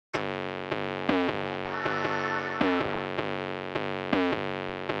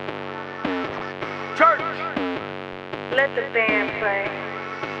Let the band play.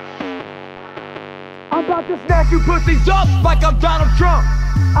 I'm about to snatch you pussies up like I'm Donald Trump.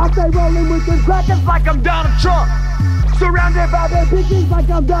 I stay rolling with them crackers like I'm Donald Trump. Surrounded by their bitches like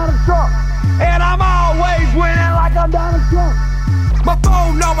I'm Donald Trump. And I'm always winning like I'm Donald Trump. My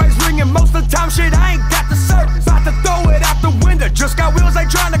phone always ringing, most of the time shit I ain't got the service. About to throw it out the window, just got wheels they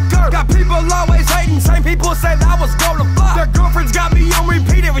trying to curb. Got people always hating, same people say that I was gonna fly. Their girlfriends got me on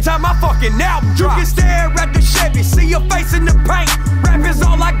repeat every time my fucking album drops. You can stare at the Chevy, see your face in the paint. Rap is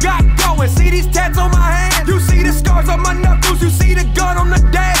all I got going, see these tats on my hands. You see the scars on my knuckles, you see the gun on the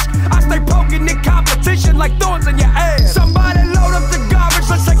dash. I stay poking in competition like thorns in your ass. Somebody load up the garbage,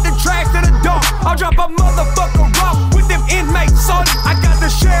 let's take the trash to the dump. I'll drop a motherfucker off with them inmates, son. I got the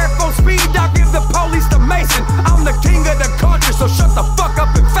sheriff on speed, I give the police the Mason. I'm the king of the country, so shut the fuck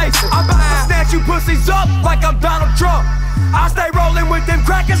up and face it. I'm about to snatch you pussies up like I'm Donald Trump. I stay rolling with them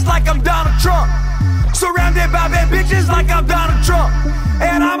crackers like I'm Donald Trump. Surrounded by bad bitches like I'm Donald Trump.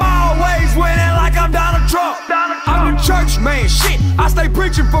 And I'm always winning like I'm Donald Trump. I'm a church man, shit, I stay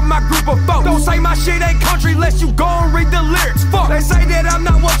preaching for my group of folks. Don't say my shit ain't country unless you go and read the lyrics. Fuck, they say that I'm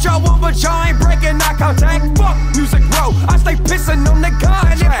not what y'all want, but y'all ain't breaking eye contact. Fuck music bro, I stay pissing on the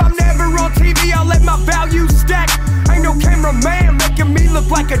contract. And if I'm never on TV, I'll let my values stack. Ain't no cameraman making me look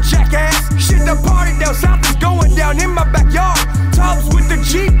like a jackass. Shit, the party down south is going down in my backyard. Tubs with the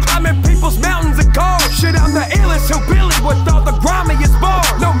Jeep, climbing people's mountains and cars. Shit, I'm the illest hillbilly with all the grimiest bars.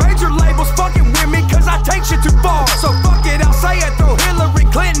 No major labels fucking with me, cause I take shit too far. So fuck it, I'll say it, throw Hillary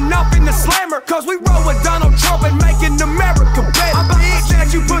Clinton up in the slammer. Cause we roll with Donald Trump and making America better. I'm about to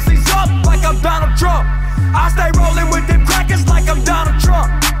snatch you pussies up like I'm Donald Trump. I stay rolling with them crackers like I'm Donald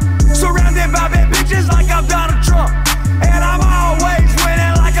Trump. Surrounded by bad bitches like I'm Donald Trump. And I'm always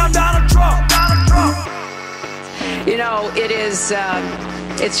winning like I'm Donald Trump. Donald Trump. You know,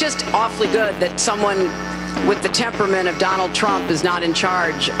 it's just awfully good that someone with the temperament of Donald Trump is not in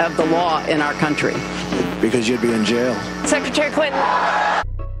charge of the law in our country. Because you'd be in jail. Secretary Clinton.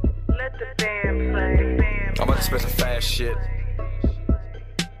 Let the band play. I'm about to spit some fast shit.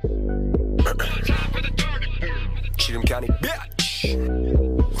 Cheatham County, bitch.